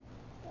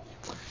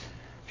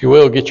If you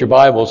will, get your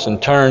Bibles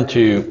and turn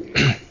to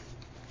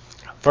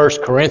 1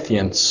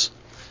 Corinthians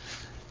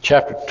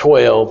chapter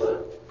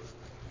 12,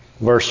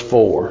 verse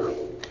 4.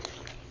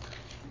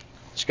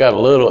 It's got a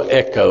little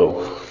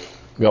echo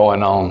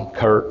going on,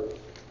 Kurt,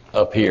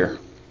 up here.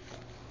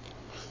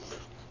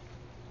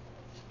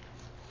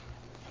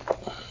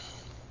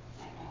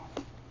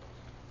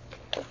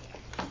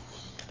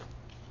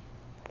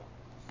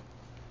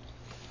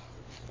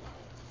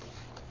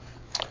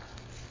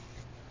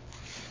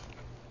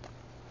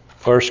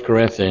 First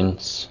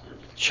Corinthians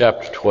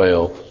chapter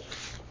 12,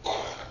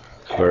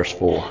 verse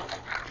 4.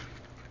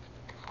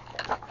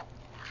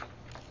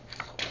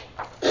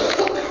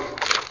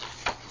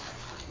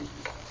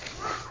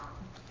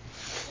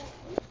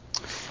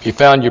 If you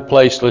found your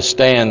place, let's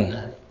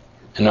stand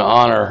in the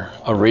honor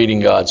of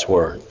reading God's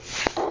Word.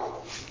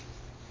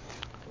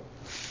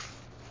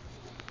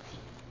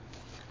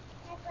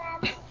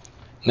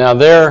 Now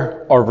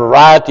there are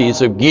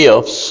varieties of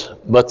gifts,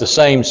 but the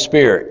same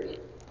Spirit.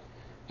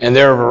 And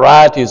there are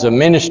varieties of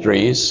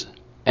ministries,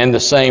 and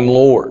the same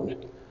Lord.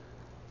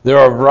 There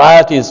are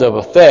varieties of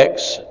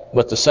effects,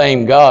 but the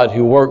same God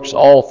who works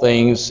all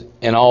things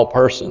in all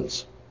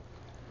persons.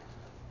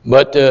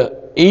 But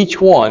to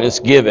each one is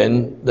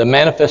given the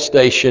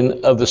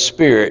manifestation of the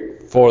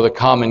Spirit for the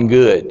common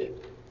good.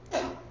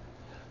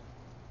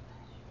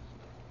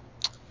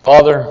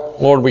 Father,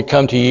 Lord, we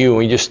come to you and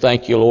we just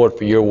thank you, Lord,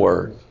 for your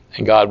word.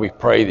 And God, we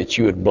pray that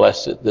you would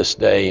bless it this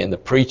day in the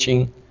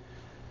preaching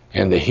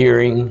and the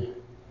hearing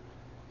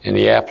and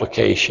the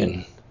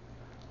application,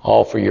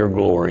 all for your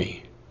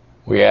glory.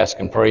 We ask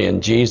and pray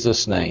in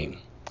Jesus' name.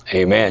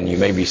 Amen. You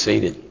may be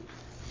seated.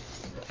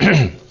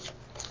 The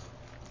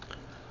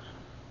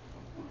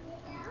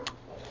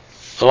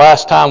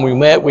last time we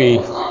met, we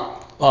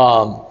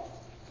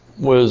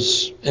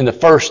was in the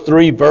first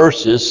 3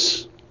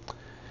 verses,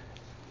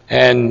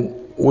 and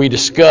we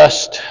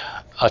discussed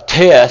a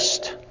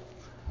test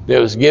that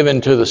was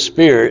given to the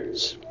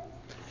spirits,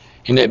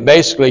 and it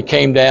basically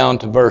came down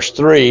to verse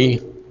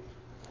 3,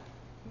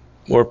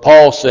 where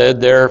Paul said,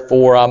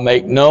 "Therefore I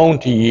make known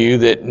to you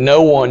that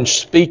no one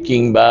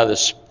speaking by the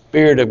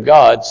Spirit of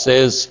God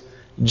says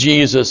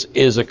Jesus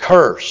is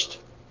accursed.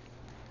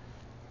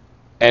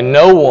 And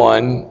no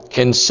one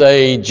can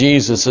say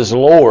Jesus is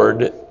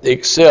Lord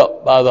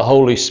except by the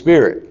Holy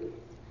Spirit."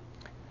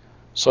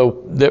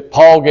 So that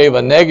Paul gave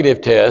a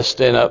negative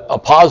test and a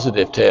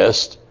positive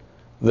test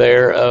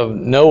there of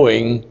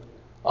knowing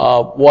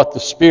what the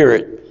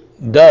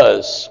Spirit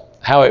does,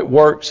 how it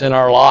works in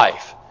our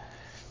life,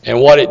 and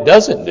what it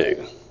doesn't do.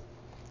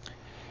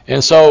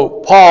 And so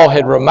Paul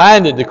had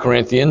reminded the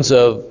Corinthians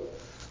of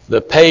the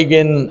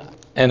pagan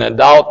and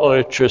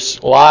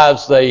idolatrous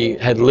lives they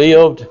had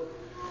lived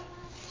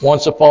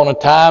once upon a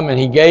time, and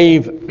he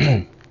gave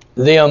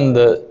them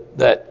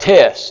that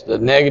test, the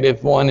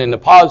negative one and the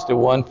positive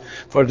one,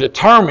 for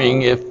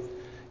determining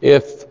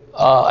if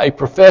a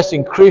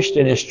professing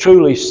Christian is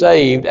truly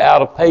saved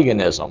out of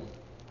paganism,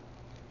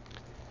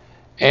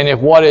 and if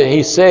what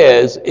he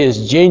says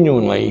is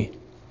genuinely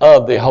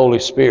of the Holy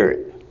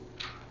Spirit.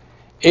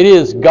 It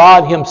is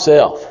God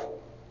Himself,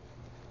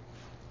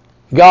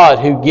 God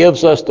who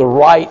gives us the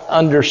right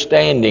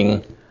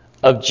understanding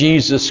of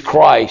Jesus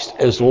Christ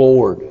as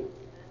Lord.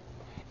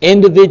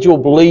 Individual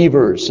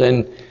believers,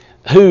 and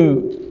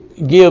who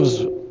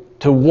gives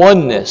to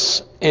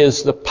oneness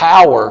is the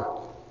power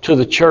to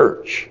the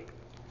church.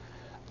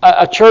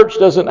 A church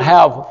doesn't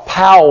have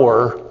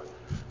power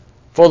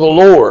for the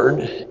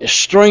Lord,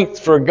 strength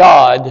for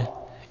God,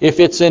 if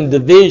it's in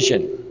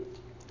division.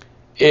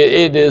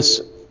 It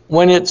is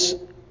when it's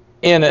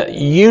in a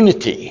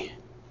unity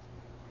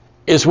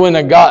is when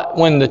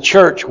the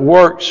church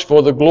works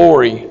for the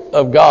glory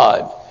of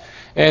God.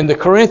 And the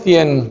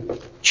Corinthian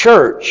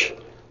church,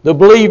 the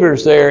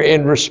believers there,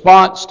 in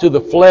response to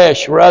the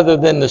flesh rather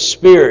than the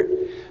Spirit,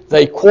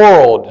 they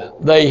quarreled,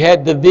 they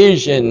had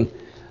division,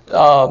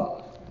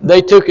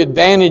 they took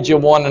advantage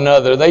of one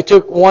another, they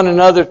took one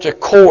another to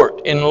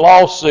court in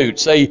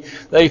lawsuits,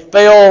 they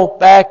fell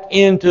back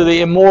into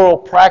the immoral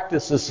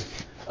practices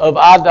of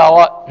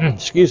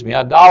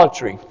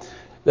idolatry.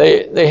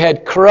 They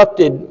had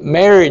corrupted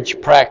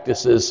marriage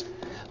practices.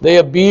 They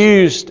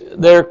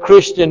abused their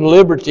Christian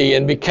liberty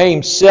and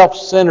became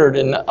self-centered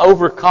and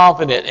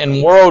overconfident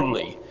and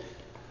worldly.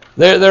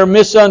 Their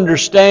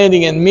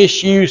misunderstanding and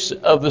misuse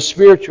of the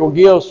spiritual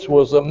gifts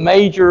was a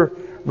major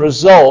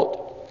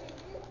result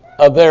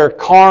of their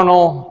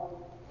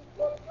carnal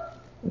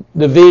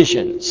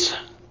divisions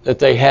that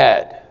they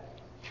had.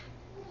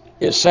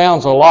 It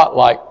sounds a lot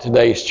like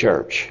today's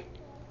church.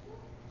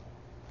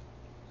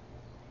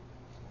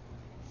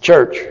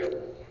 Church,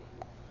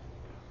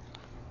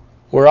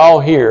 we're all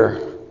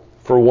here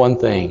for one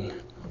thing,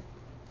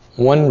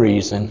 one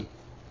reason,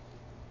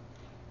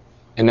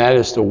 and that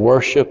is to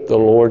worship the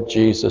Lord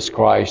Jesus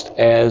Christ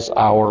as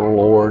our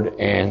Lord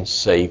and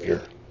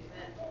Savior.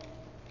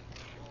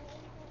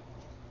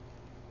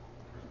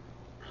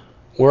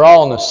 We're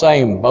all in the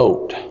same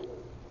boat.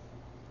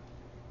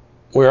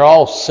 We're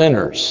all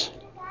sinners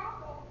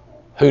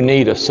who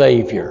need a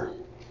Savior.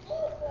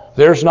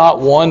 There's not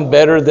one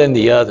better than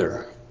the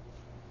other.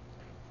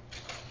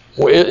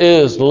 It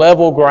is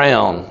level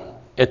ground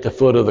at the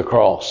foot of the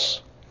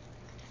cross,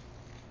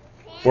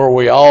 where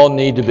we all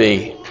need to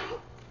be,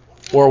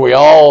 where we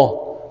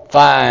all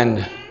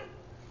find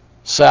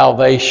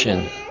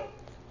salvation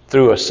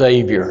through a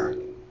Savior,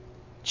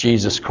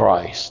 Jesus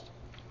Christ.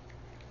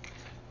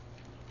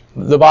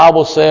 The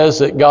Bible says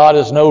that God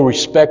is no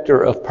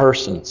respecter of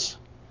persons.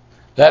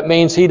 That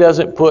means He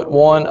doesn't put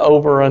one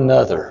over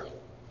another.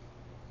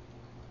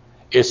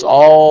 It's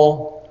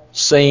all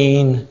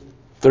seen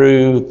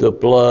through the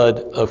blood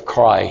of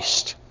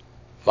Christ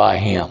by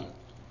Him.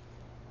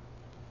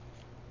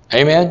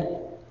 Amen?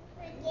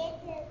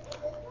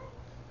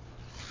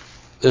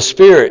 The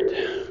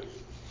Spirit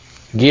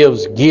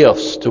gives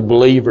gifts to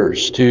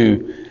believers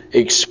to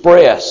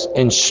express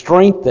and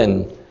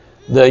strengthen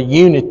the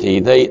unity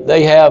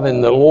they have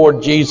in the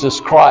Lord Jesus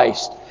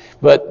Christ.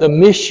 But the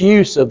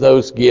misuse of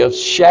those gifts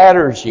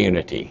shatters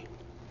unity.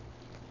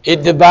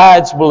 It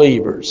divides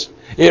believers.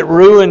 It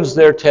ruins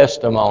their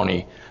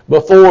testimony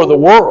before the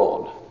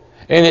world.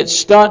 And it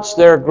stunts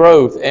their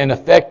growth and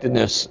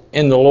effectiveness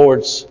in the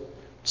Lord's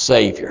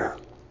Savior.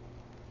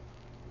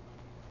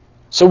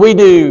 So we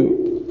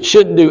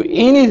shouldn't do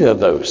any of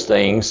those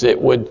things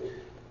that would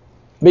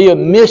be a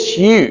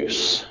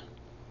misuse.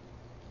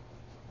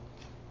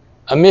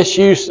 A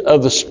misuse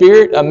of the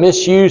Spirit, a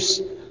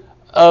misuse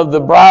of the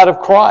bride of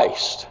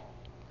Christ.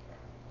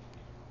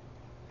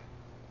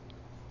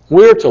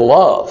 We're to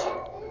love.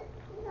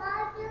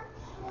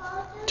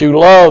 To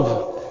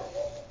love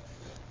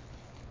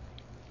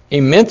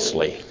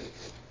immensely,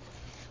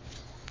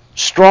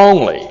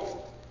 strongly,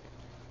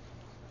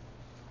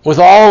 with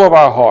all of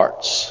our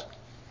hearts.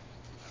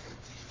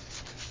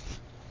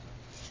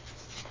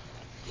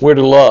 We're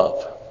to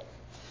love.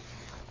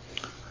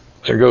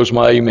 There goes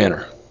my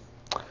amener.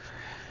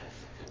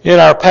 In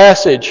our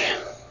passage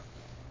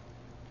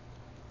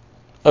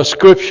of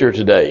Scripture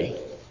today,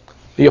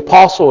 the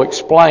apostle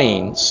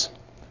explains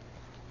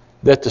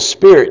that the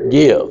Spirit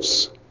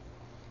gives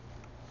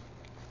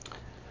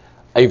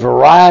a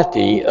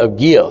variety of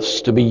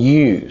gifts to be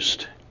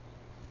used,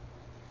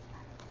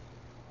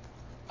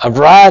 a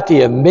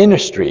variety of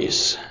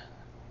ministries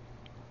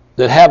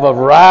that have a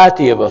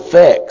variety of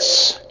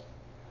effects,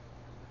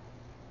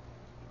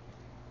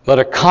 but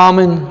a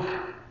common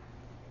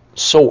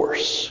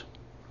source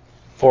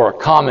for a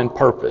common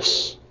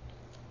purpose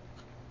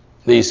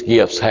these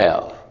gifts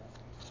have.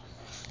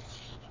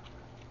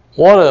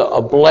 What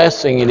a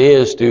blessing it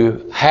is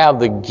to have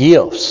the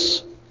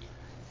gifts.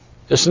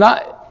 It's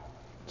not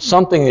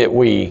something that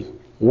we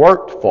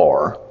worked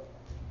for.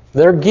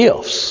 They're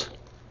gifts.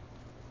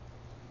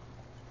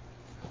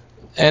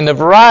 And the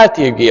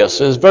variety of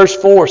gifts, as verse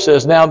 4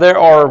 says, now there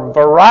are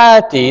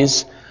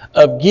varieties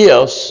of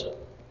gifts,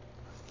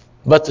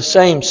 but the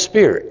same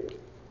Spirit.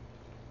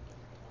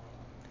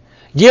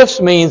 Gifts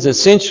means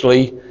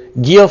essentially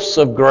gifts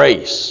of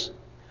grace,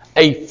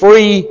 a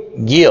free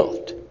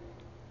gift,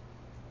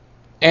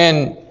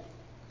 and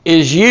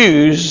is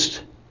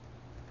used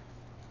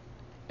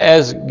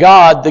as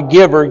God the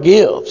giver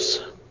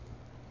gives.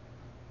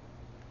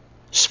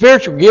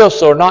 Spiritual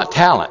gifts are not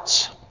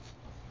talents.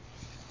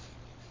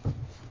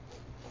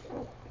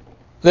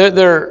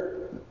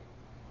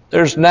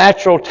 There's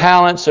natural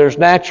talents, there's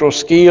natural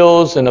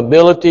skills and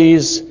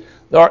abilities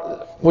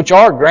which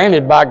are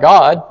granted by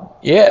God,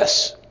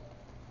 yes.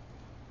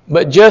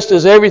 But just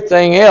as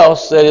everything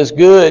else that is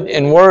good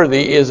and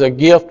worthy is a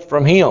gift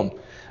from Him.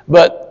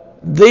 But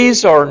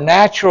these are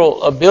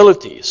natural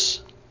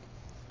abilities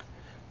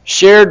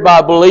shared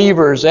by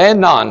believers and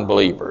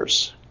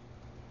non-believers.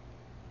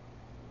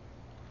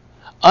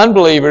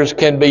 Unbelievers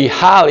can be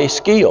highly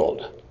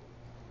skilled.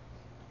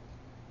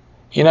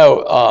 You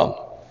know,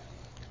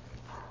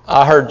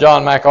 I heard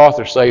John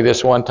MacArthur say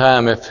this one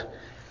time,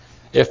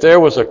 if there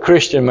was a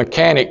Christian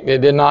mechanic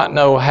that did not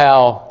know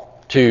how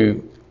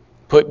to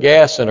put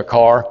gas in a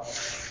car,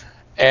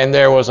 and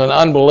there was an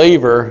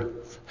unbeliever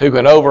who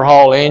could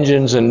overhaul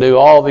engines and do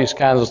all these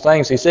kinds of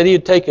things, he said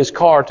he'd take his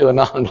car to a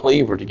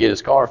non-believer to get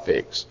his car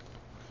fixed.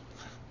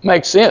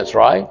 Makes sense,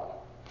 right?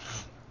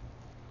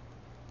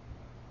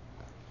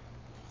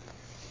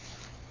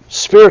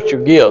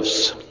 Spiritual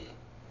gifts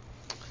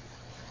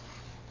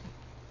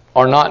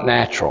are not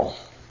natural.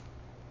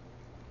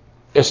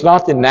 It's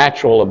not the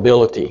natural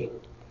ability,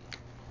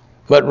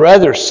 but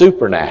rather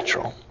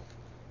supernatural.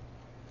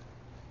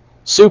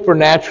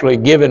 Supernaturally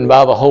given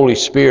by the Holy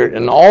Spirit,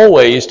 and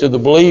always to the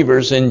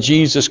believers in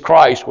Jesus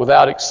Christ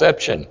without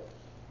exception.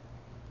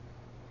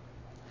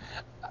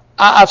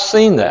 I've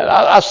seen that.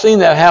 I've seen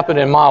that happen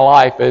in my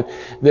life,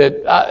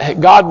 that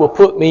God will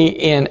put me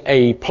in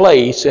a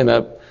place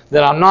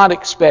that I'm not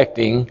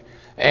expecting,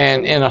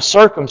 and in a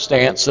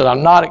circumstance that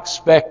I'm not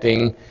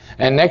expecting,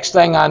 and next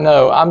thing I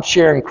know, I'm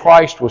sharing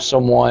Christ with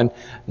someone.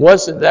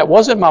 That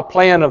wasn't my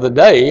plan of the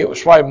day. It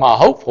was probably my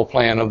hopeful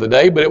plan of the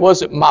day, but it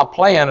wasn't my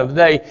plan of the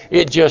day.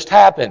 It just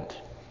happened.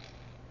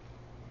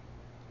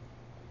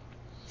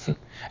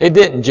 It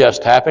didn't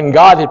just happen.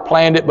 God had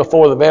planned it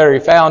before the very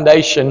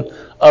foundation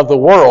of the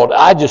world.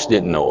 I just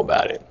didn't know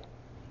about it.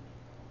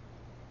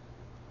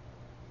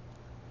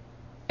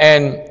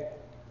 And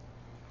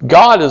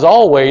God is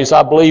always,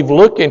 I believe,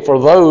 looking for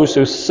those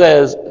who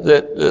says,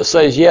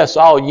 yes,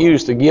 I'll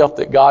use the gift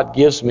that God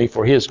gives me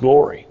for His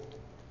glory.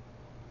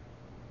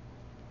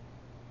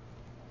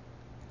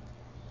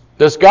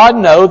 Does God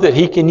know that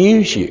He can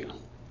use you?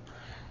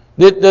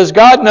 Does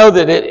God know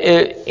that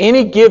at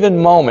any given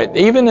moment,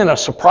 even in a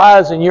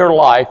surprise in your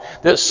life,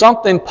 that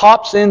something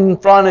pops in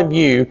front of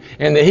you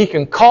and that He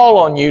can call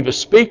on you to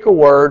speak a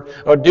word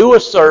or do a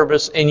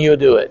service and you'll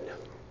do it?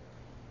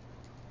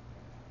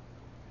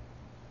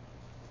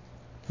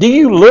 Do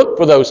you look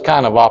for those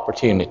kind of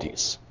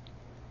opportunities?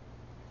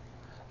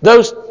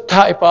 Those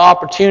type of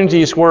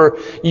opportunities where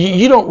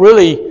you don't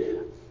really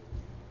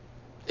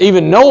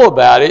even know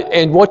about it,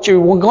 and what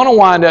you're going to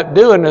wind up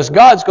doing is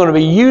God's going to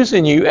be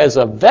using you as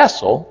a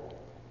vessel,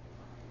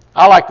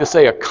 I like to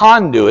say a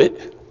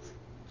conduit,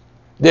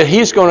 that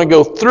He's going to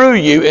go through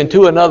you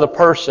into another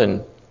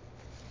person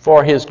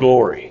for His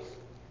glory.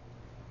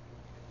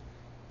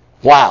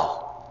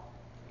 Wow.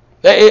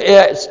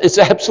 It's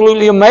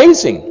absolutely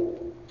amazing,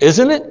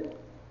 isn't it?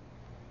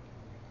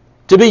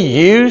 To be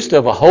used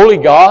of a holy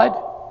God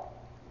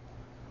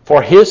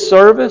for His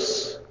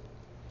service.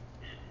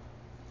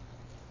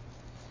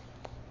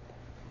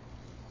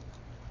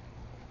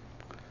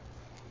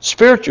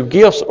 Spiritual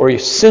gifts are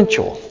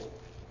essential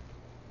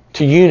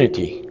to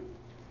unity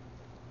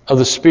of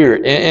the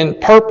Spirit. And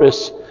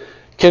purpose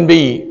can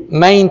be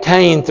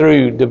maintained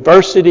through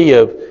diversity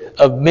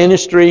of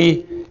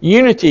ministry.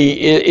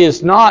 Unity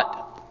is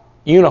not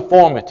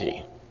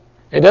uniformity.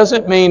 It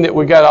doesn't mean that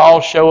we got to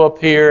all show up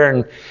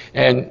here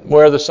and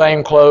wear the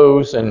same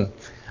clothes and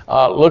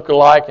look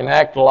alike and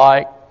act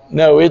alike.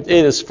 No, it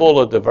is full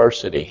of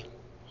diversity.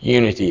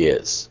 Unity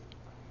is.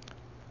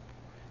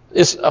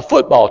 It's a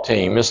football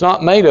team. It's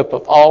not made up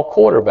of all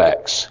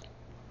quarterbacks,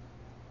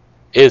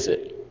 is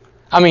it?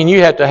 I mean, you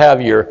have to have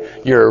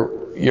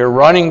your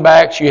running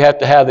backs, you have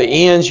to have the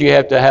ends, you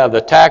have to have the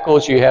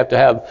tackles, you have to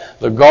have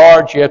the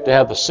guards, you have to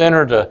have the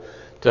center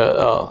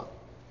to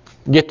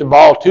get the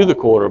ball to the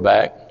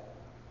quarterback.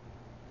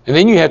 And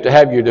then you have to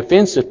have your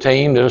defensive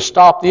team to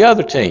stop the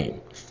other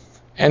team.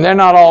 And they're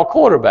not all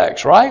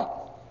quarterbacks, right?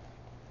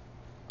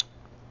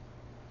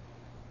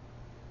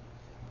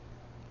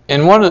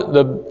 And one of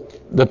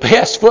the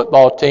best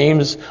football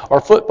teams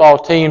are football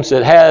teams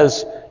that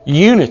has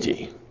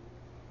unity,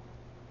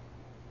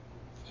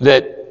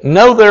 that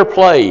know their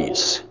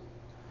plays,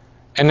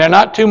 and they're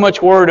not too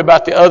much worried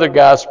about the other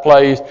guy's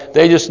plays.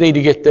 They just need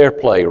to get their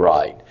play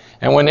right.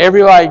 And when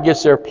everybody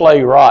gets their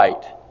play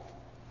right,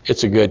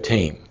 it's a good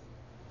team.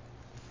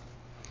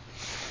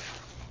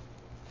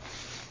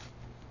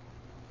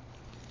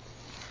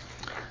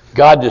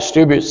 God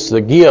distributes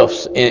the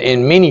gifts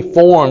in many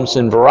forms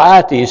and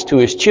varieties to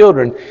His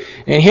children,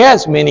 and He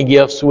has many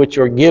gifts which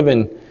are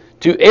given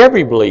to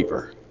every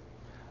believer.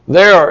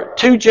 There are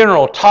two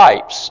general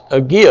types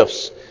of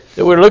gifts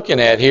that we're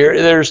looking at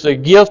here. There's the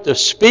gift of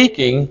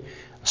speaking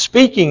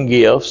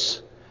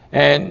gifts,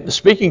 and the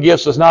speaking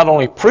gifts is not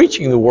only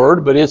preaching the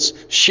Word, but it's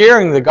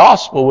sharing the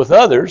gospel with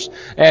others,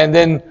 and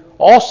then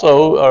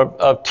also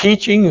of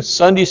teaching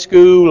Sunday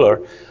school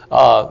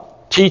or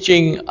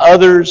teaching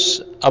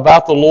others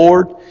about the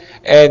Lord.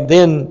 And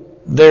then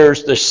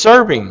there's the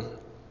serving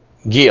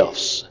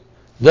gifts,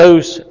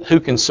 those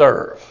who can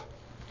serve.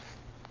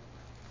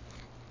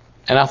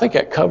 And I think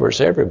that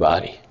covers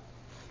everybody.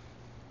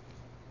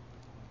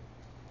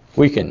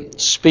 We can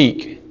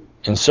speak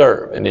and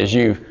serve. And as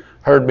you've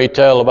heard me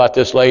tell about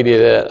this lady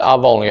that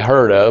I've only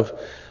heard of,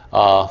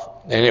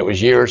 and it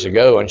was years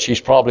ago, and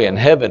she's probably in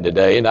heaven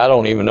today, and I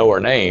don't even know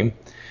her name,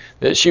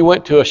 that she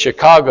went to a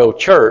Chicago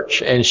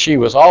church, and she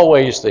was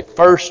always the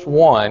first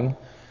one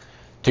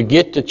to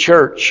get to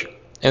church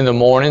in the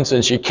mornings,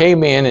 and she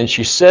came in and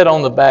she sat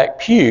on the back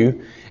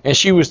pew, and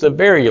she was the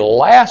very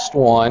last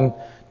one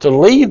to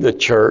leave the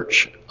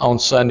church on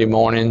Sunday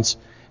mornings.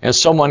 And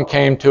someone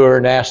came to her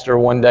and asked her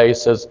one day,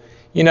 says,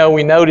 we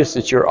noticed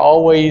that you're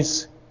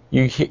always,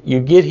 you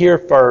get here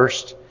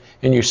first,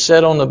 and you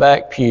sit on the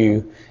back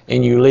pew,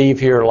 and you leave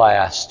here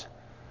last.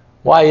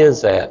 Why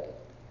is that?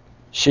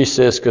 She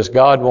says, because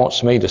God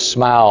wants me to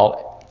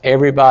smile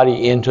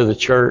everybody into the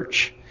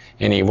church,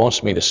 and He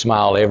wants me to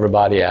smile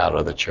everybody out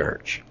of the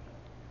church.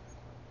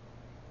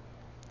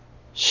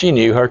 She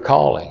knew her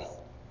calling.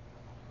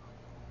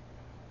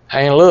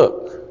 And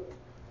look,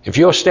 if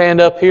you'll stand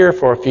up here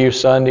for a few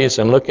Sundays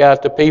and look out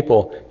at the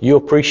people, you'll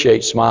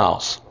appreciate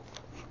smiles.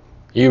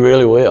 You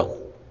really will.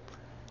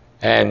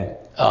 And,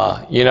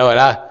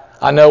 and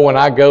I know when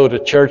I go to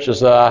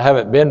churches that I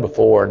haven't been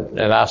before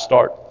and I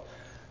start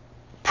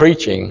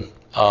preaching,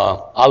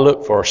 I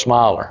look for a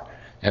smiler.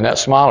 And that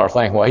smiler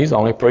thinking, well, he's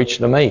only preaching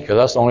to me because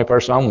that's the only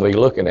person I'm going to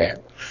be looking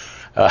at.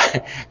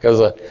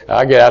 Because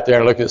I get out there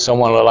and look at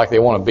someone like they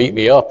want to beat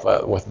me up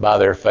by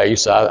their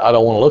face. I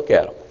don't want to look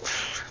at them.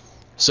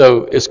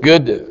 So it's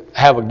good to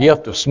have a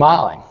gift of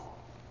smiling.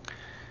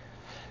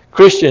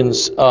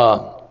 Christians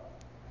who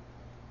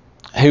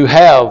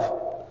have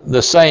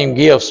the same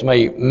gifts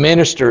may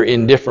minister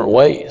in different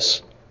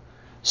ways.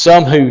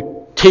 Some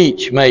who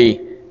teach may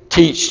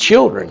teach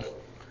children.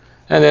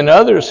 And then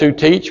others who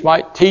teach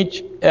might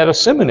teach at a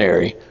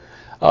seminary.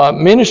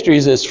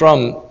 Ministries is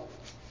from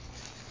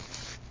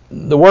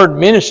the word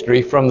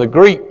ministry, from the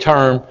Greek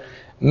term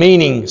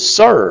meaning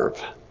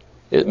serve.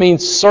 It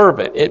means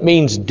servant. It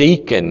means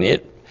deacon.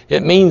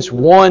 It means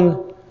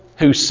one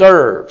who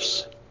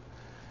serves.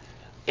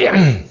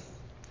 In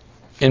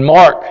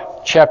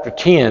Mark chapter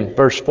 10,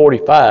 verse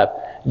 45,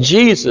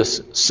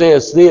 Jesus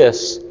says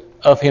this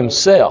of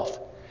himself.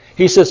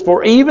 He says,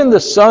 "For even the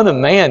Son of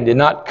Man did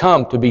not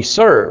come to be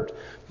served,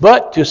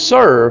 but to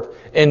serve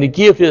and to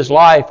give his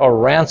life a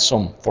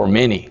ransom for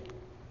many."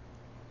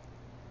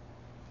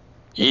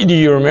 Do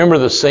you remember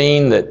the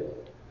scene that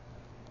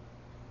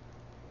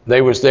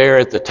they was there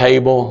at the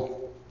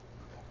table?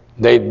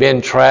 They'd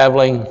been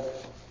traveling,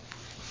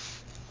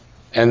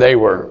 and they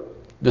were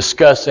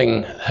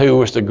discussing who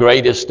was the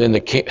greatest in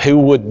the who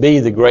would be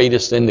the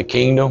greatest in the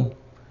kingdom.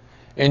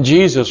 And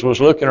Jesus was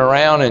looking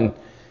around, and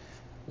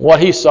what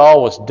he saw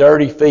was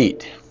dirty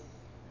feet.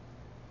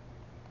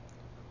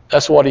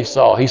 That's what he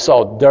saw. He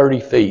saw dirty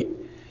feet.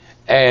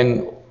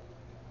 And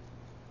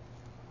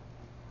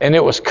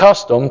it was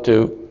custom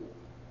to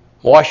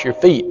wash your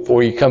feet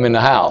before you come in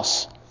the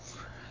house,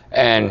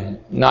 and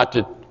not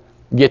to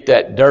get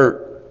that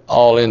dirt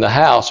all in the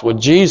house. Well,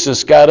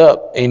 Jesus got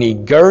up and he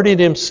girded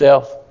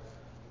himself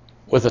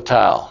with a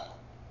towel.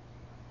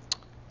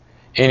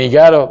 And he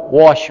got a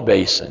wash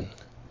basin.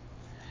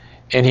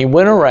 And he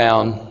went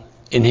around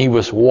and he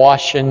was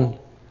washing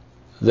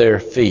their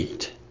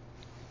feet.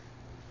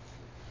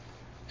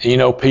 You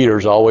know,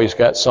 Peter's always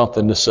got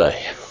something to say.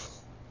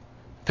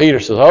 Peter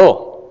says,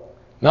 "Oh,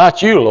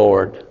 not you,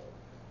 Lord,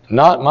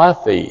 not my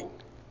feet."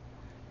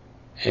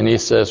 And he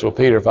says, "Well,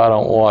 Peter, if I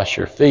don't wash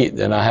your feet,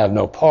 then I have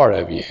no part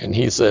of you." And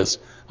he says,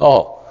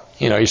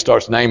 he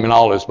starts naming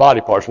all his body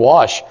parts.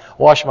 Wash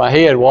my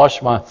head,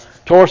 wash my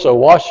torso,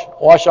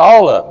 wash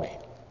all of me.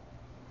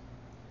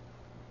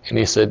 And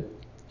he said,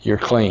 "You're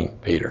clean,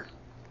 Peter.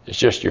 It's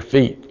just your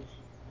feet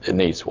that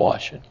needs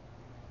washing."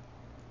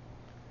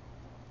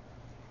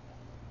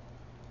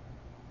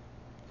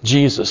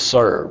 Jesus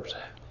served.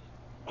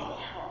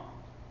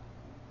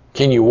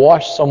 Can you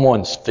wash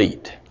someone's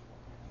feet?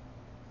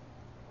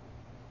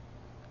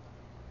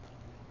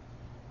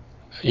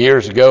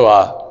 Years ago,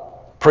 I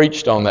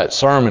preached on that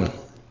sermon.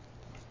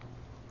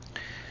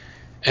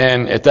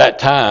 And at that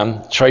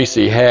time,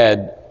 Tracy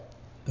had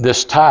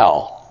this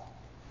towel.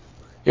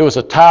 It was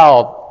a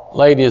towel,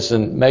 ladies,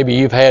 and maybe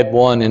you've had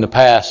one in the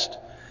past.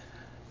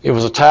 It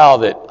was a towel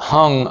that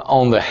hung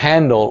on the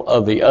handle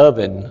of the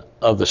oven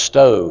of the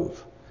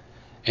stove.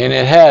 And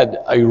it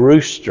had a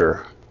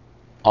rooster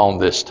on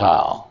this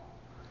towel.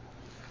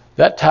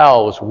 That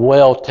towel was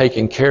well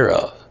taken care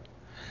of.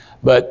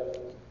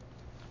 But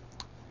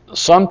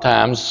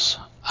sometimes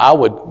I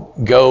would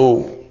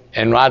go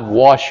and I'd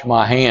wash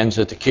my hands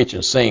at the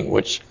kitchen sink,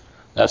 which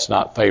that's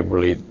not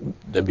favorably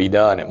to be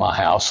done at my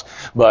house.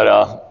 But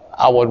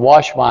I would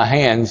wash my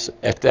hands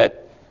at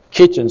that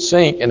kitchen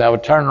sink, and I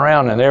would turn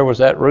around and there was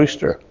that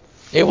rooster.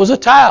 It was a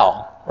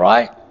towel,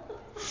 right?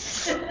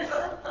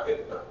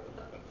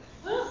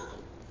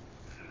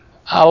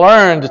 I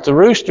learned that the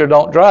rooster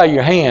don't dry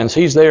your hands.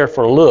 He's there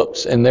for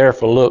looks, and there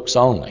for looks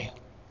only.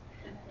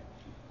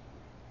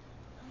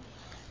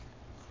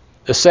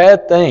 The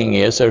sad thing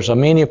is there's a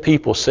many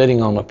people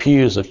sitting on the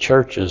pews of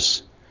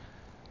churches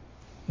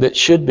that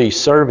should be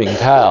serving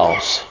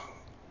towels,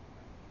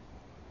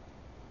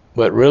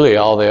 but really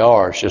all they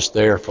are is just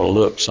there for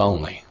looks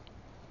only.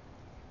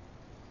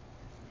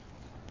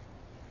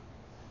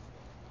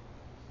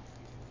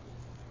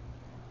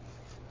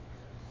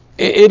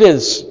 It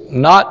is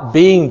not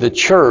being the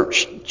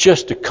church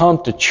just to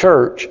come to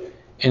church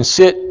and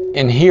sit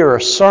and hear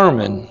a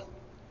sermon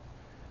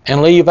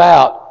and leave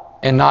out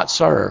and not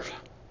serve.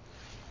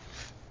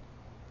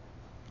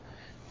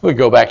 We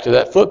go back to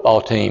that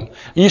football team.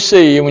 You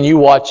see, when you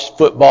watch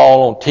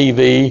football on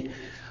TV,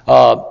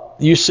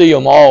 you see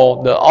them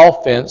all, the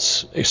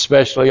offense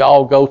especially,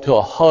 all go to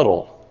a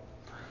huddle.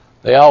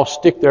 They all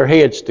stick their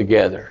heads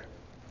together.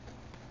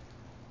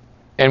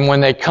 And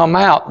when they come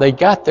out, they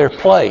got their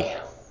play.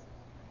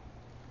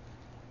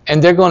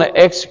 And they're going to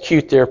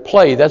execute their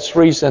play. That's the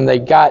reason they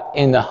got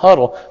in the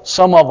huddle.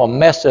 Some of them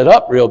mess it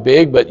up real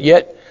big, but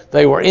yet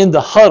they were in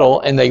the huddle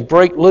and they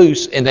break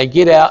loose and they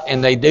get out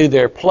and they do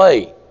their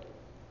play.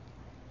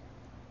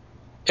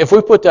 If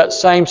we put that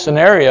same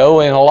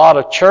scenario in a lot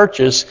of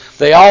churches,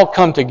 they all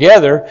come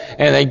together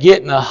and they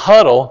get in a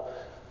huddle,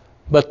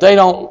 but they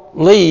don't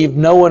leave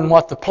knowing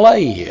what the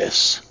play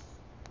is.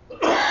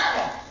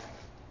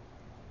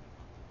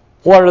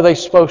 What are they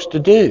supposed to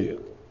do?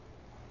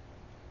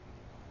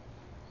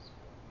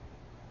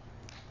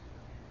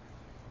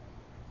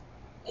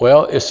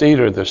 Well, it's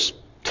either to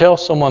tell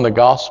someone the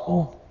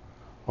gospel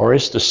or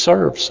it's to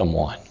serve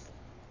someone.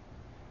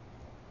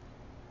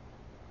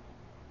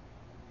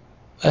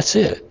 That's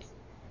it.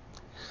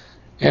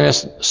 And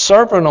it's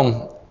serving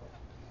them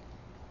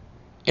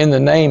in the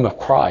name of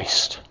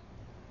Christ.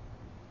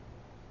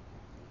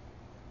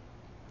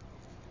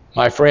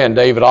 My friend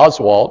David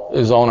Oswalt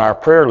is on our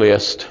prayer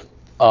list.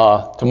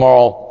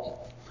 Tomorrow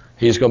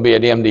He's going to be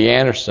at MD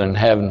Anderson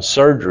having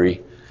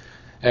surgery.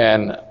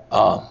 And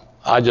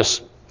I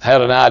just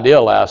had an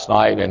idea last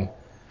night, and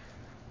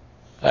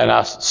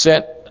I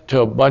sent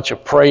to a bunch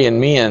of praying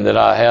men that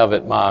I have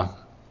at my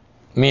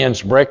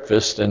men's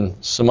breakfast and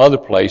some other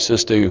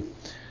places that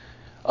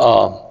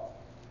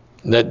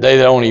they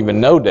don't even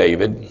know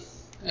David.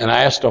 And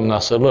I asked them, and I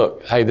said,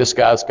 look, hey, this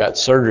guy's got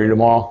surgery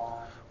tomorrow.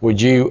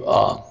 Would you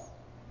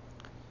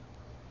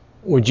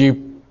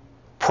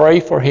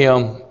pray for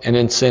him and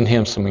then send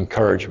him some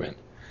encouragement?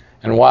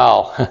 And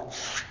wow,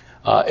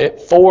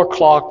 at 4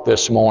 o'clock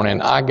this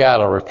morning, I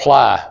got a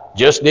reply.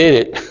 Just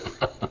did it.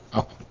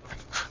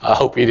 I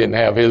hope he didn't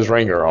have his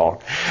ringer on,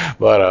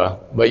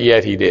 but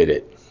yet he did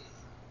it.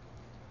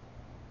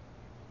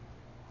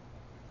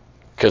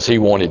 Because he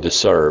wanted to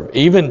serve,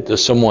 even to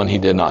someone he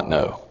did not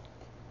know.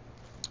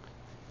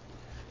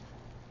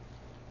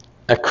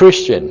 A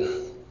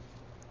Christian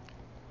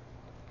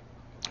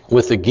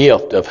with the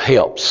gift of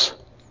helps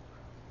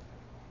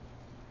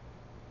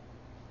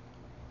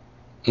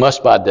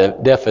must by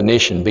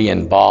definition be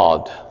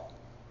involved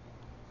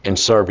in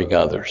serving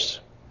others.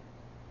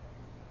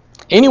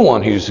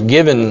 Anyone who's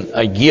given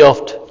a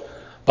gift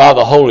by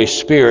the Holy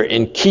Spirit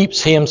and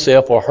keeps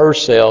himself or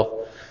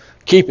herself,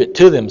 keep it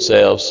to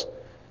themselves,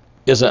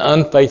 is an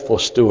unfaithful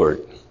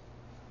steward.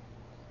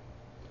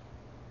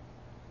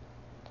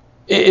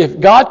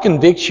 If God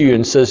convicts you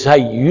and says,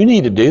 hey, you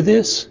need to do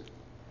this,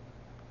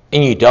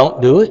 and you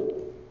don't do it,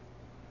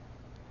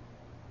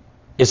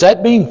 is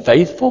that being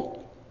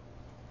faithful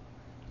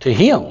to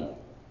Him?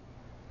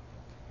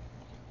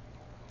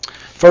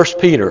 1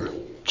 Peter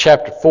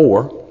chapter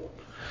 4,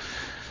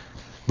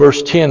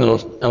 verse 10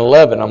 and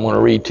 11, I'm going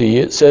to read to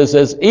you. It says,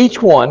 as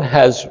each one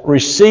has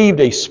received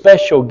a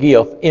special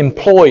gift,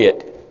 employ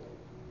it.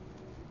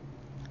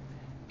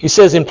 He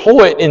says,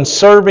 employ it in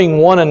serving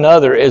one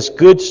another as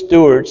good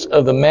stewards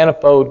of the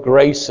manifold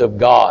grace of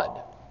God.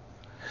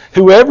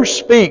 Whoever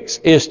speaks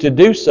is to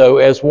do so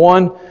as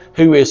one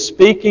who is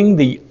speaking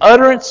the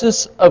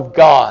utterances of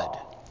God.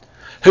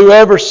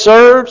 Whoever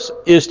serves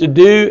is to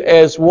do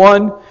as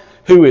one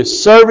who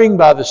is serving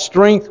by the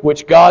strength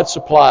which God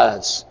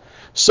supplies,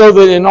 so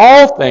that in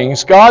all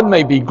things God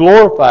may be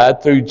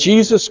glorified through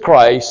Jesus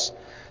Christ,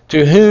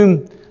 to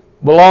whom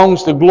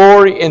belongs the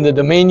glory and the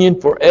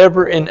dominion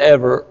forever and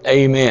ever.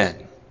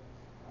 Amen.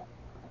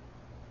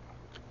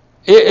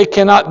 It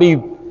cannot be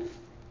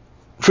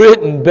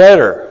written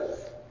better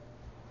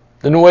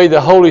than the way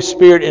the Holy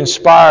Spirit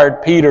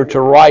inspired Peter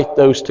to write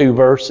those 2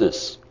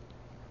 verses.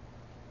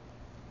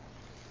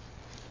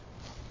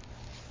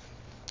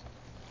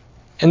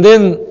 And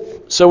then,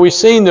 so we've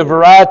seen the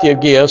variety of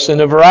gifts and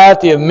the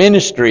variety of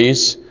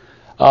ministries.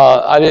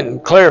 I didn't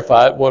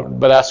clarify it,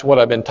 but that's what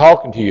I've been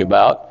talking to you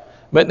about.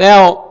 But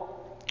now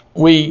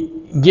we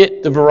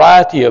get the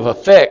variety of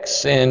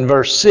effects in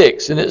verse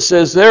 6. And it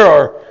says there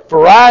are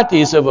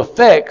varieties of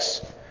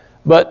effects,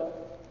 but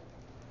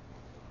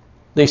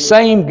the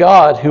same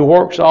God who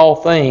works all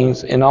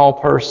things in all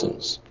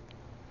persons.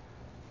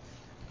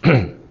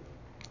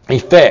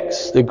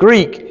 Effects. The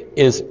Greek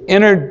is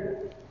energema.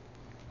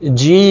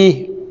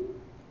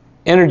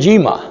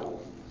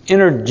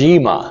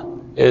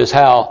 Energema is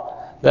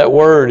how that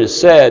word is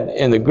said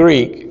in the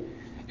Greek.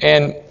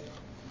 And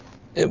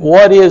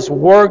what is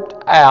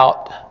worked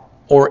out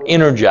or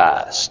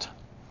energized.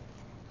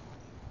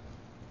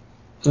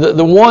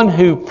 The one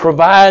who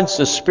provides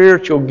the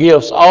spiritual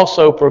gifts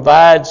also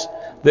provides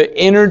the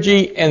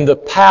energy and the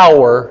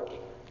power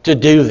to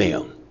do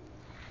them.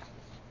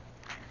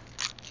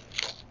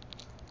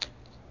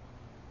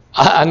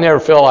 I never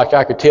felt like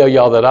I could tell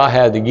y'all that I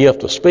had the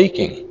gift of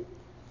speaking.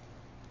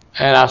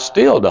 And I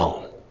still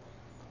don't.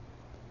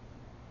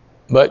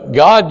 But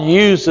God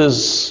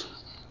uses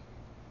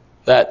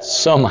that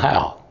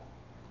somehow.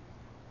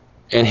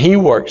 And He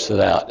works it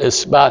out.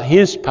 It's about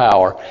His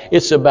power.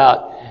 It's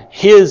about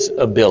His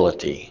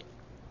ability.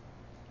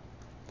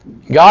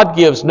 God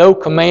gives no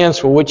commands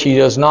for which He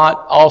does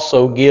not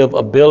also give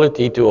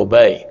ability to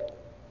obey.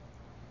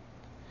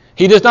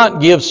 He does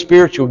not give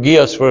spiritual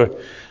gifts for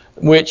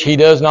which He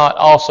does not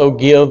also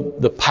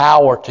give the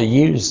power to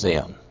use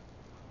them.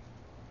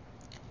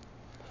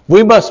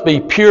 We must be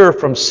pure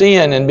from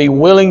sin and be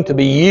willing to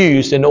be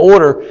used in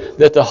order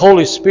that the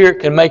Holy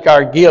Spirit can make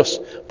our gifts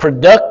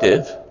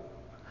productive.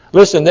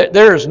 Listen,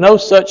 there is no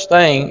such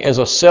thing as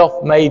a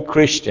self-made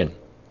Christian.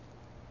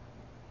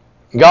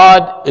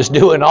 God is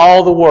doing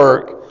all the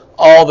work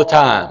all the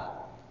time.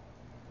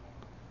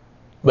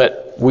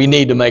 But we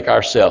need to make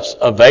ourselves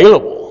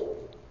available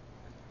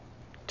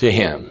to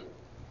Him.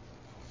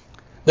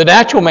 The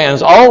natural man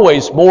is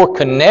always more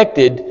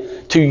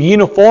connected to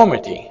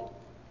uniformity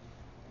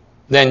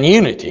than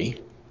unity.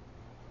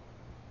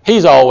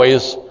 He's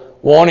always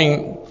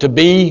wanting to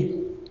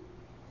be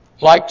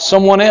like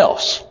someone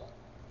else.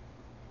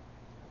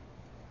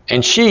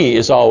 And she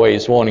is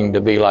always wanting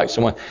to be like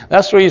someone.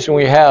 That's the reason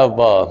we have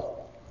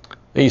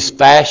these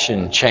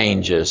fashion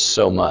changes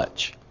so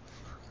much.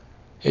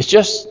 It's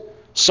just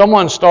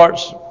someone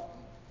starts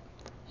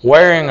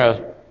wearing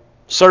a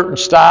certain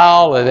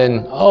style and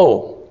then,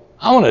 oh,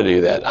 I want to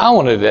do that. I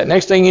want to do that.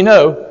 Next thing you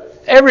know,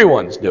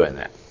 everyone's doing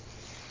that.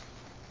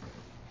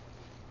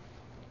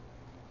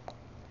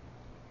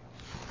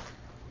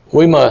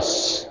 We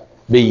must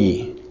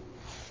be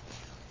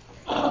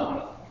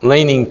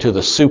leaning to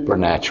the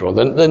supernatural.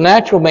 The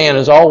natural man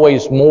is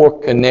always more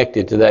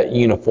connected to that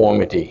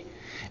uniformity.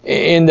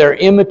 In their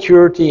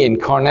immaturity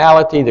and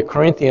carnality, the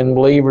Corinthian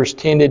believers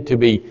tended to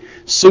be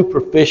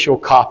superficial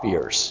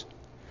copiers.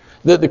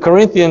 The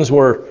Corinthians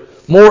were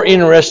more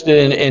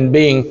interested in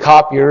being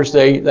copiers.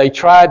 They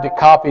tried to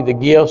copy the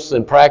gifts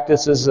and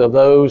practices of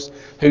those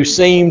who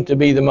seemed to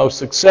be the most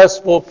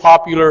successful,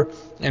 popular,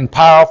 and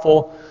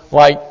powerful,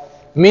 like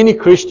many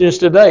Christians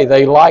today.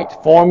 They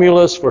liked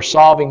formulas for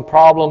solving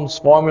problems,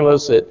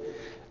 formulas that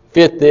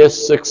fit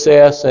this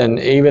success, and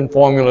even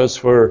formulas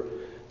for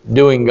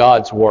doing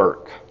God's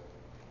work.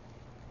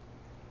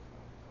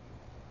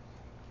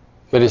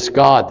 But it's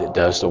God that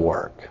does the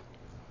work.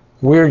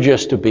 We're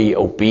just to be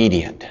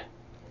obedient.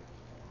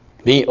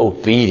 Be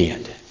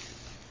obedient.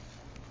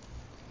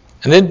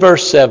 And then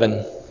verse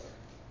 7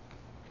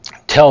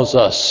 tells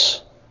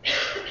us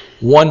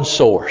one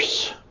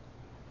source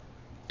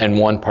and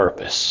one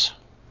purpose.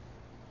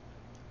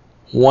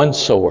 One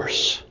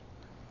source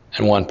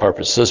and one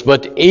purpose. It says,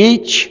 but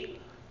each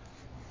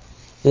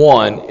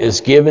one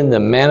is given the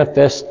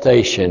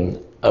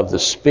manifestation of the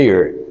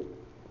Spirit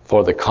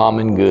for the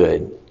common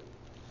good.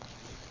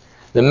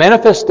 The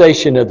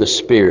manifestation of the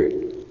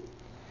Spirit,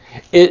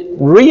 it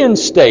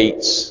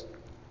reinstates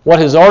what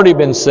has already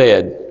been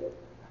said.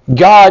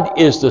 God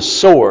is the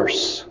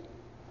source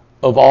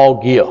of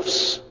all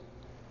gifts.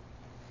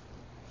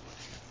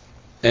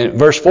 And in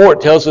verse 4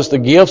 it tells us the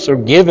gifts are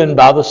given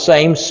by the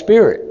same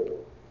Spirit.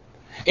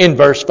 In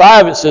verse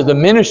 5 it says the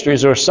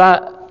ministries are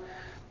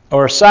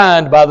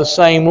assigned by the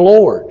same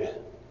Lord.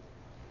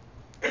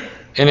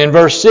 And in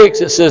verse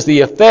 6 it says the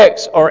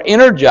effects are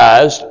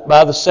energized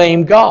by the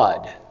same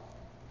God.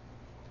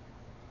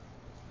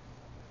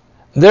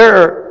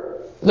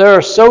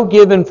 They're so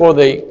given for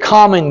the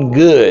common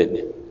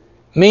good,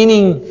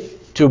 meaning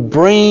to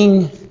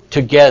bring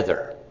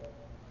together.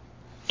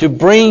 To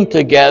bring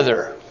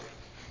together.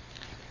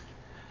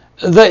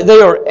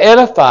 They are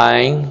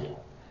edifying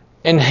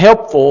and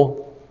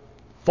helpful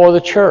for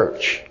the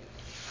church.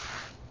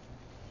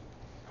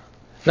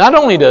 Not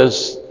only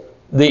does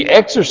the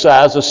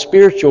exercise of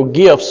spiritual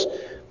gifts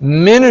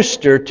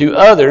minister to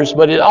others,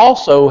 but it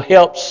also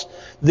helps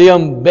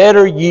them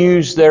better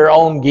use their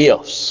own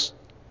gifts.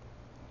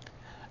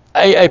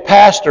 A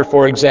pastor,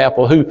 for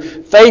example, who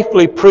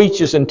faithfully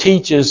preaches and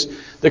teaches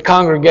the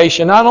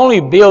congregation not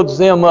only builds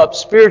them up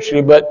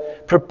spiritually,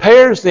 but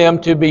prepares them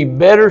to be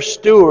better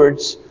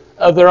stewards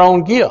of their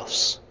own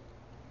gifts.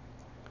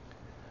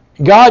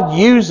 God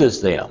uses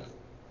them.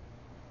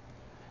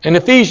 In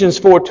Ephesians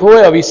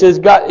 4:12,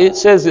 it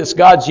says it's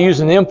God's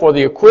using them for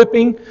the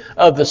equipping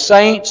of the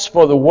saints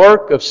for the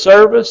work of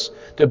service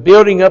to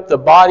building up the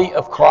body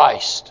of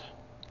Christ.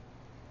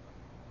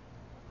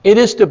 It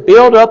is to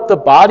build up the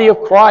body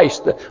of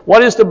Christ.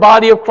 What is the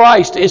body of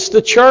Christ? It's the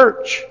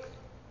church.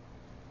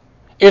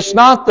 It's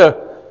not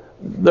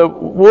the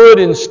wood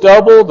and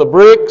stubble, the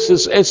bricks.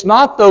 It's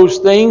not those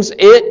things.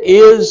 It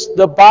is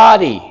the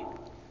body.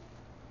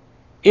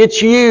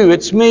 It's you,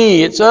 it's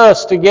me, it's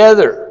us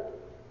together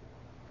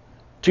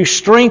to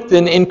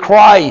strengthen in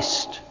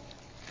Christ.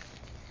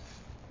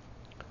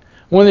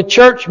 When the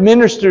church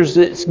ministers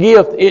its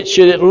gift, it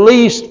should at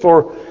least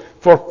for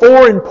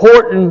 4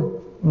 important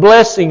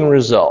blessing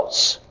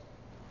results.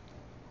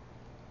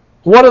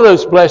 What are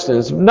those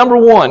blessings? Number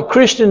 1,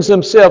 Christians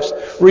themselves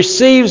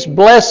receives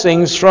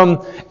blessings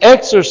from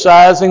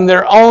exercising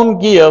their own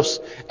gifts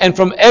and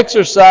from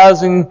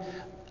exercising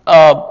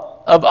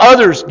of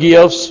others'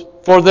 gifts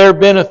for their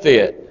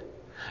benefit.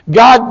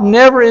 God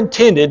never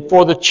intended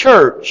for the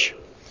church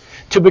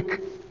to be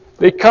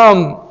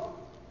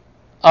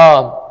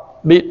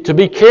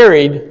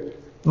carried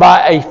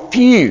by a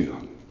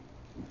few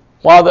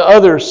while the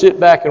others sit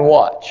back and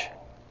watch.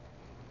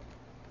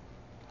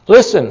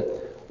 Listen,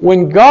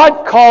 when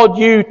God called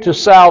you to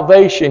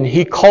salvation,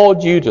 He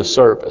called you to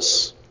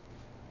service.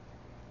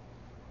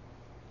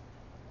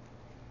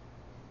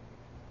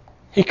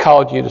 He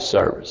called you to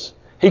service.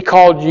 He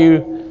called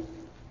you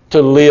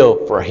to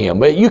live for Him.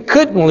 But you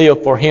couldn't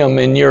live for Him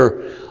in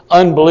your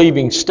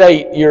unbelieving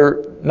state.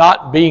 You're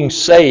not being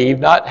saved,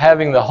 not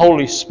having the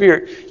Holy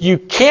Spirit. You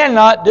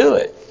cannot do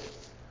it.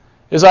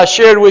 As I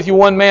shared with you,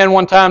 one man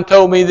one time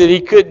told me that he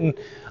couldn't...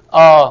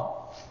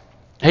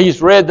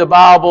 He's read the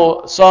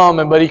Bible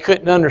some, but he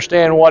couldn't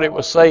understand what it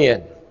was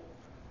saying.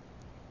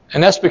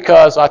 And that's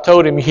because I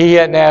told him he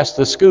hadn't asked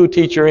the school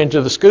teacher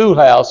into the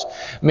schoolhouse,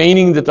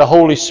 meaning that the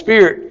Holy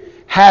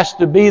Spirit has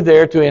to be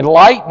there to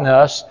enlighten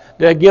us,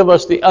 to give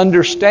us the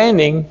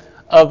understanding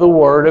of the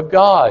Word of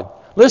God.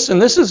 Listen,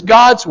 this is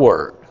God's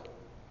Word.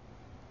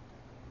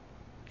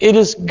 It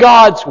is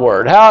God's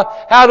Word.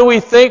 How do we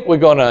think we're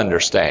going to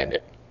understand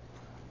it?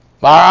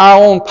 By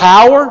our own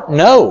power?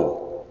 No.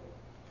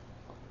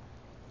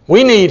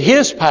 We need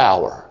His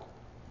power.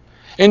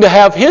 And to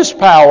have His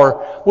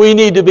power, we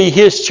need to be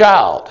His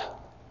child.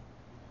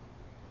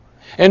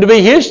 And to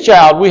be His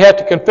child, we have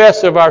to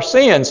confess of our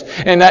sins.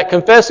 And that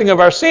confessing of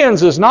our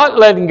sins is not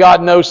letting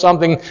God know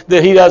something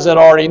that He doesn't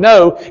already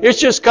know. It's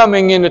just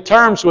coming into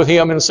terms with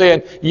Him and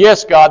saying,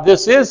 yes, God,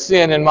 this is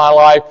sin in my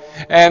life,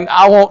 and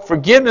I want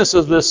forgiveness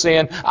of this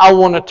sin. I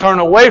want to turn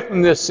away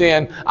from this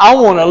sin. I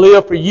want to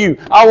live for You.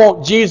 I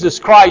want Jesus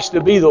Christ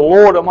to be the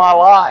Lord of my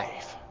life.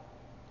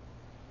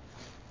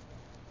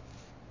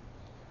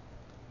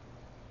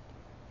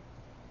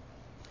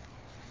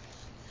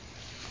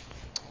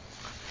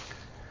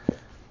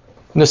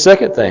 And the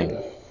second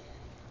thing,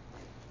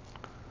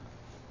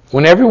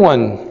 when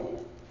everyone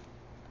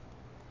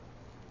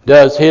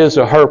does his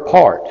or her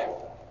part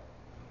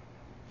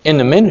in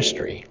the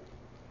ministry,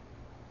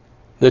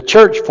 the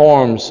church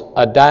forms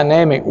a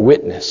dynamic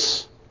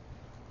witness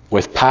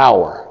with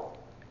power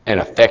and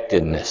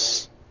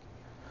effectiveness.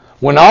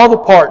 When all the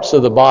parts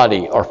of the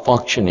body are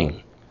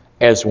functioning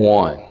as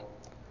one,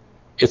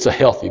 it's a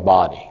healthy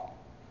body.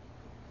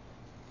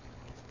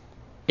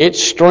 It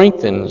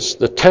strengthens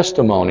the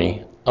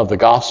testimony of the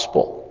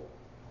gospel.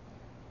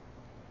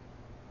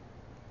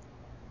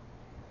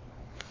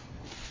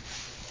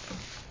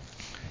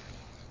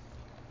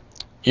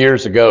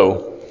 Years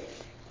ago,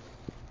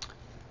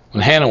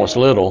 when Hannah was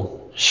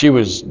little, she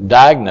was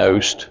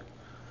diagnosed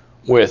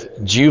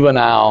with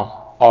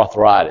juvenile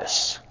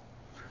arthritis.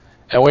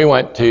 And we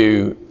went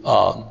to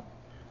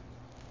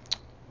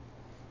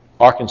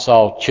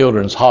Arkansas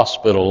Children's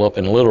Hospital up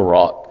in Little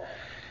Rock,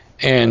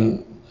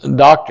 and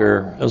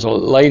doctor, as a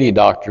lady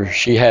doctor,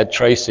 she had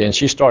Tracy, and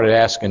she started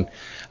asking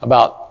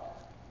about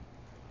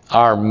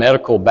our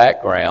medical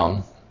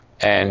background,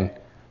 and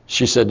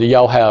she said, do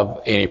y'all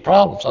have any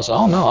problems? I said,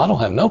 oh no, I don't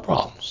have no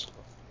problems.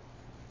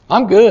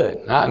 I'm good.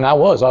 And I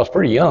was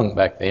pretty young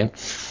back then.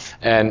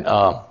 And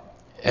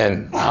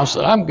I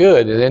said, I'm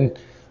good. And then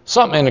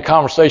something in the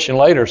conversation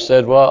later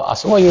said, I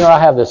said, I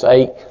have this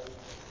ache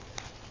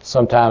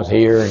sometimes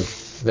here, and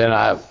then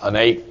I have an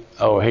ache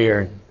over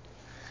here.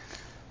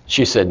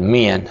 She said,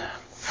 men,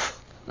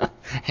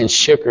 and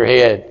shook her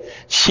head.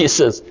 She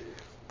says,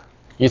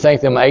 you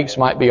think them aches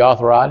might be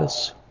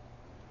arthritis?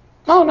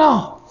 Oh,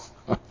 no.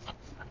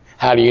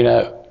 How do you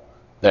know?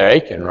 They're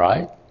aching,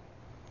 right?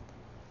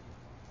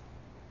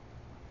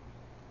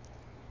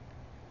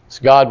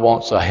 So God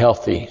wants a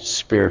healthy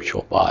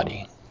spiritual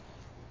body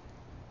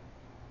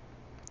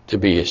to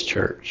be His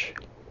church.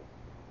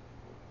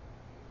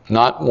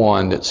 Not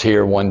one that's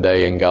here one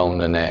day and gone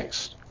the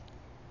next.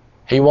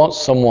 He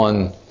wants a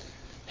body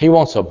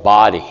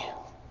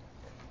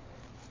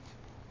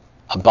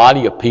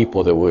of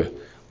people that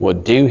will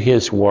do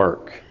His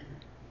work.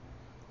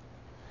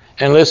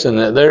 And listen,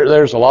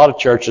 there's a lot of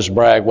churches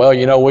brag,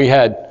 we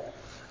had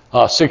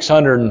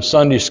 600 in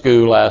Sunday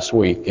school last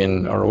week,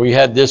 or we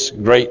had this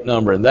great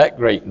number and that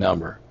great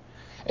number.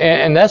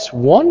 And that's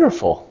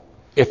wonderful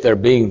if they're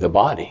being the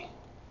body.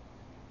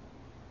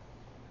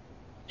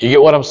 You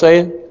get what I'm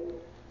saying?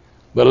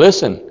 But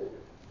listen,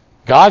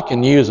 God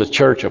can use a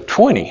church of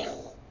 20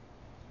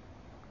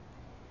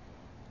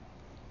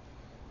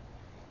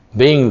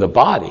 being the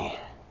body,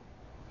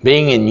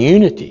 being in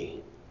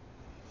unity,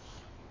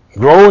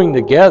 growing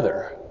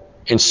together,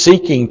 and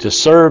seeking to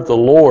serve the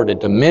Lord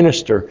and to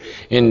minister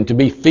and to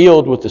be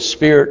filled with the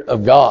Spirit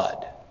of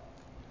God.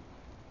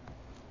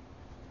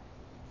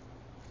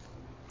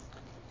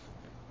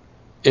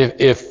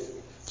 If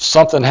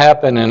something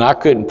happened and I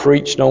couldn't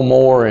preach no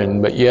more,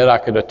 but yet I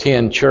could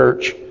attend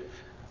church,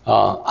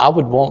 I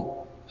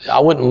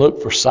wouldn't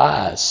look for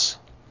size.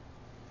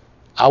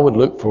 I would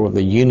look for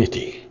the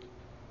unity.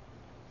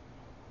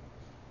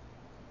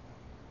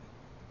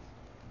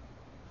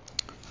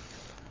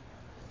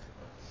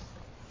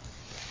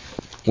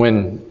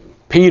 When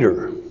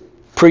Peter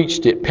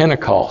preached at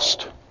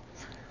Pentecost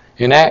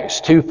in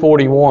Acts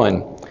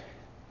 2:41,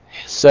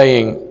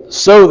 saying,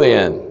 so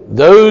then,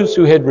 those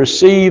who had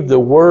received the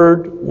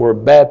word were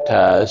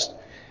baptized,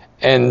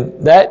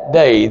 and that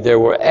day there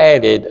were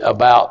added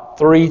about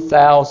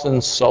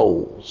 3,000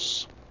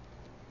 souls.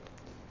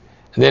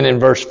 And then in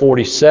verse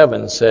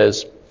 47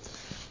 says,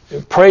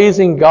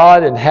 praising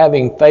God and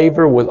having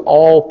favor with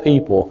all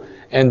people,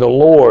 and the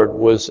Lord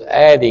was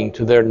adding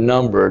to their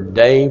number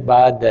day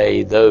by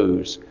day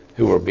those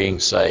who were being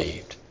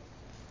saved.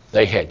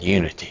 They had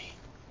unity.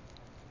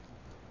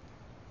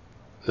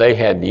 They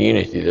had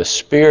unity. The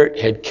Spirit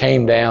had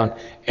came down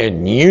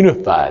and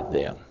unified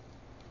them.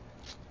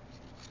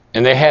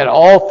 And they had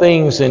all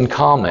things in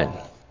common.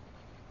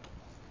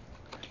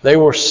 They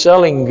were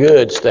selling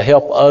goods to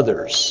help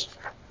others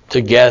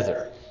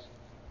together.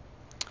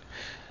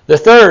 The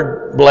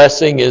third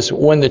blessing is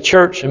when the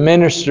church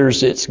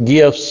ministers its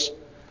gifts,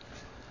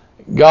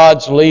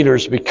 God's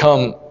leaders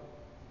become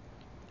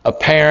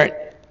apparent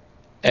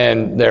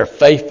and they're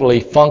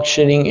faithfully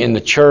functioning in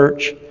the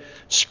church.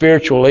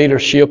 Spiritual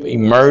leadership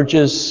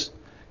emerges.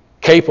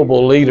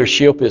 Capable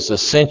leadership is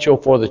essential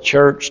for the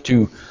church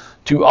to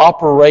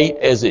operate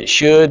as it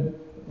should,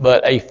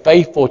 but a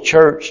faithful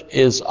church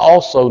is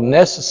also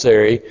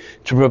necessary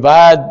to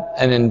provide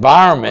an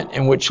environment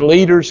in which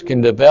leaders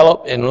can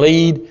develop and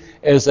lead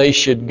as they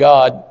should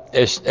God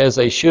as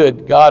they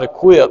should, God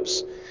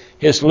equips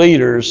His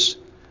leaders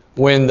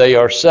when they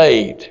are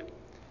saved.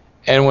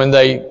 And when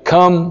they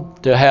come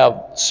to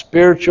have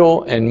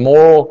spiritual and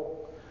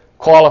moral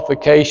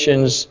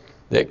qualifications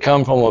that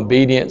come from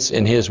obedience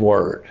in His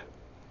Word.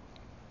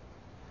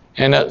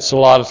 And that's a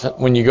lot of,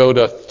 when you go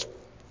to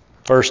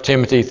 1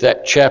 Timothy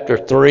chapter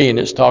 3, and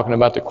it's talking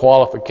about the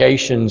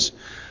qualifications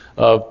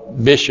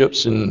of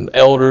bishops and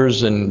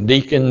elders and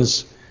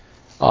deacons,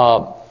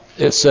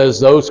 it says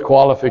those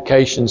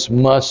qualifications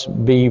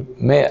must be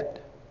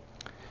met.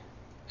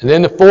 And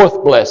then the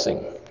fourth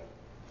blessing.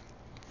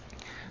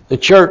 The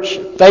church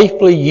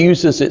faithfully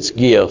uses its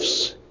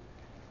gifts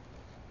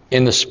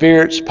in the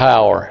Spirit's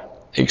power,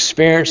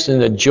 experiencing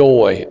the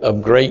joy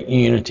of great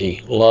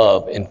unity,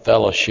 love, and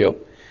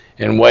fellowship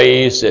in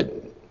ways that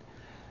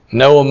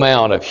no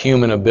amount of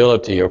human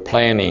ability or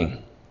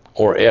planning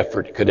or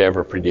effort could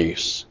ever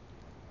produce.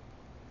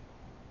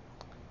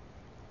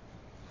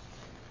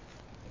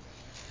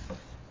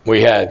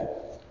 We had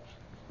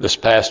this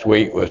past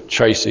week with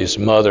Tracy's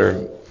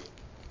mother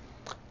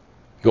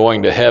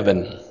going to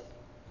heaven.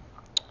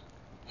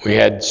 We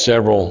had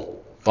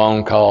several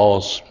phone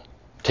calls,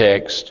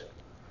 text,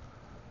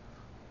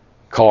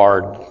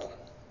 card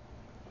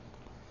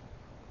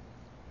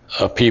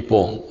of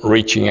people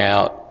reaching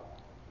out,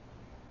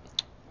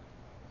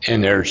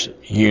 and there's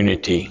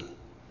unity.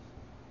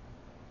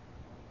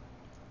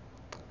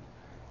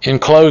 In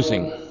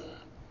closing,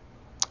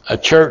 a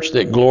church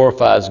that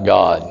glorifies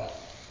God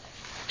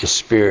is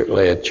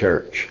Spirit-led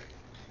church.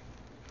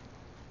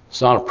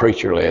 It's not a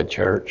preacher-led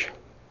church.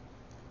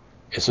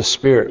 It's a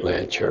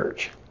Spirit-led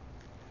church.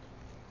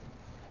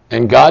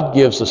 And God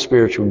gives the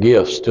spiritual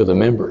gifts to the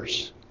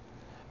members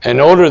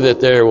in order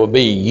that there will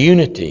be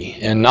unity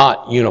and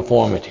not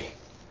uniformity.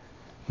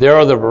 There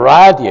are the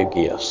variety of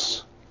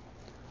gifts,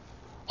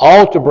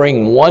 all to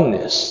bring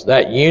oneness.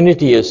 That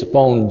unity is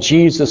upon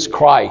Jesus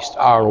Christ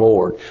our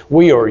Lord.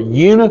 We are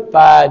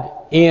unified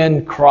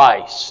in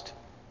Christ.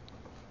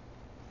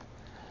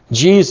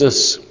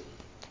 Jesus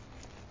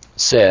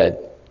said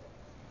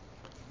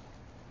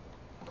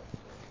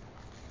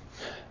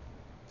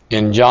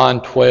in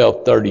John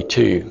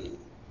 12:32,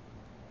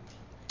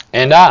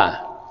 "And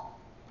I,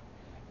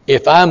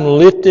 if I'm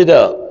lifted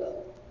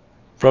up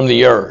from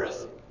the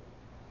earth,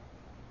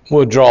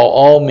 will draw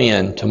all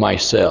men to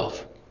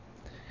myself."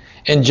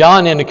 And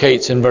John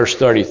indicates in verse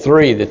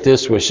 33 that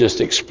this was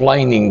just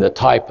explaining the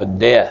type of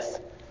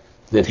death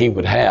that he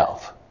would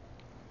have.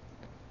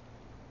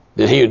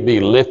 That he would be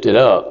lifted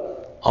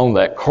up on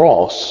that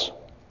cross.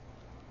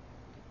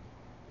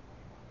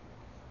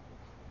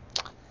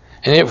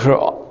 And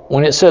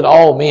when it said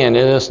all men,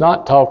 it is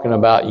not talking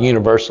about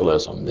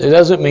universalism. It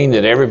doesn't mean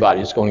that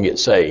everybody's going to get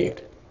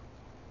saved.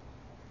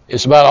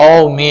 It's about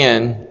all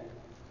men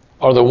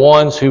are the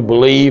ones who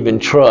believe and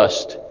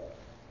trust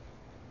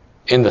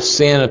in the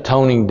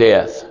sin-atoning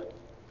death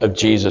of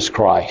Jesus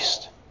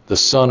Christ, the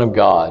Son of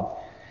God.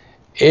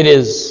 It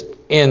is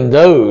in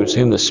those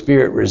whom the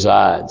Spirit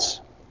resides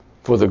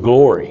for the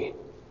glory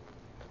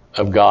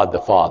of God the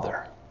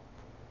Father.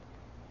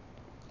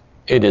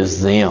 It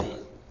is them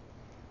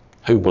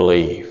who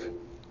believe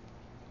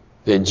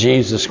that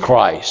Jesus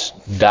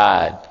Christ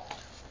died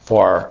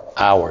for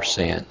our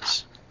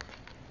sins.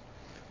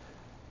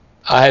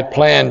 I had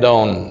planned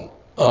on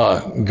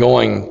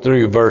going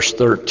through verse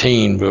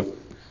 13, but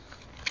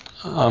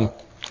I'm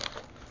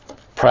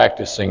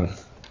practicing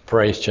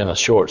preaching a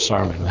short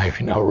sermon.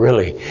 Maybe no,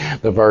 really,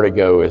 the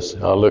vertigo is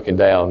looking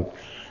down.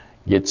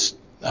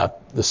 I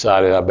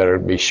decided I better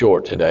be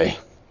short today.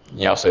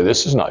 Y'all say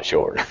this is not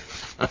short,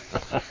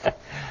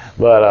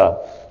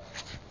 but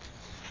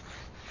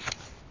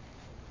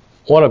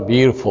what a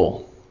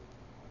beautiful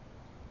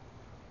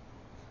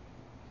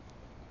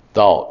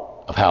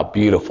thought of how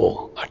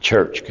beautiful a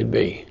church could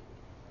be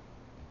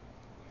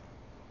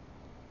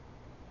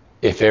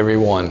if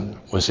everyone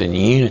was in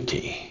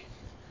unity,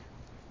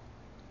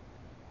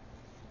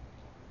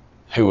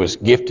 who was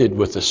gifted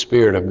with the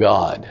Spirit of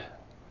God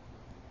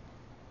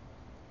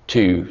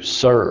to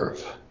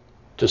serve,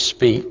 to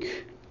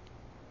speak,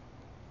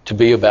 to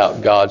be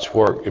about God's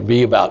work, to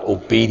be about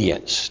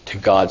obedience to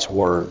God's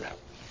Word.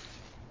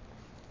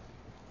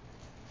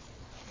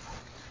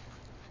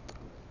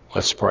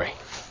 Let's pray.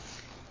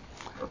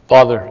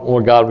 Father,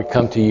 Lord God, we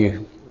come to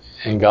you,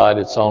 and God,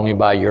 it's only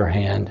by your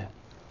hand.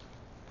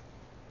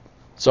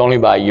 It's only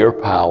by your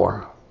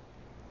power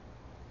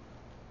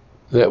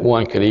that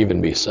one could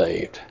even be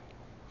saved.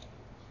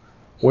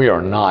 We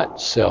are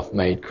not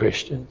self-made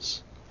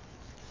Christians.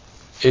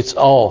 It's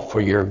all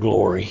for your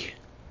glory.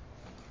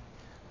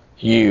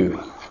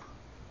 You,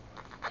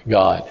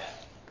 God,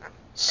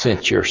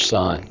 sent your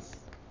Son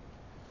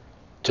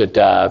to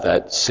die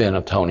that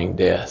sin-atoning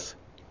death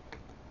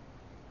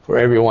for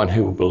everyone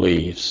who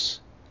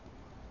believes.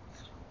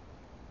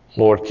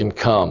 Lord, can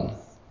come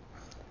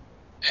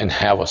and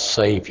have a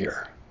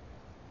Savior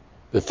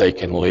that they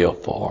can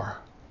live for,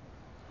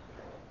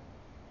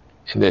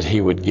 and that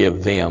he would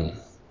give them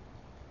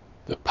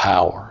the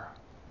power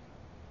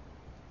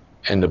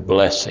and the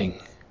blessing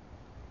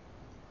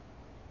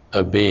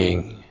of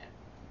being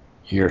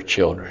your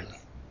children.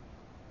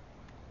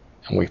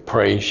 And we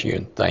praise you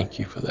and thank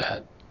you for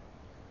that.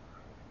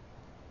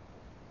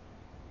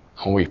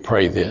 And we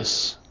pray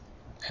this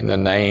in the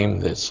name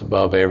that's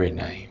above every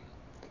name.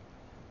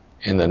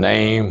 In the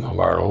name of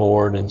our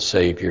Lord and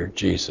Savior,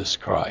 Jesus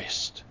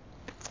Christ.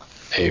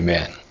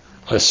 Amen.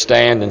 Let's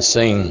stand and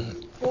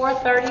sing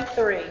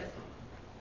 433.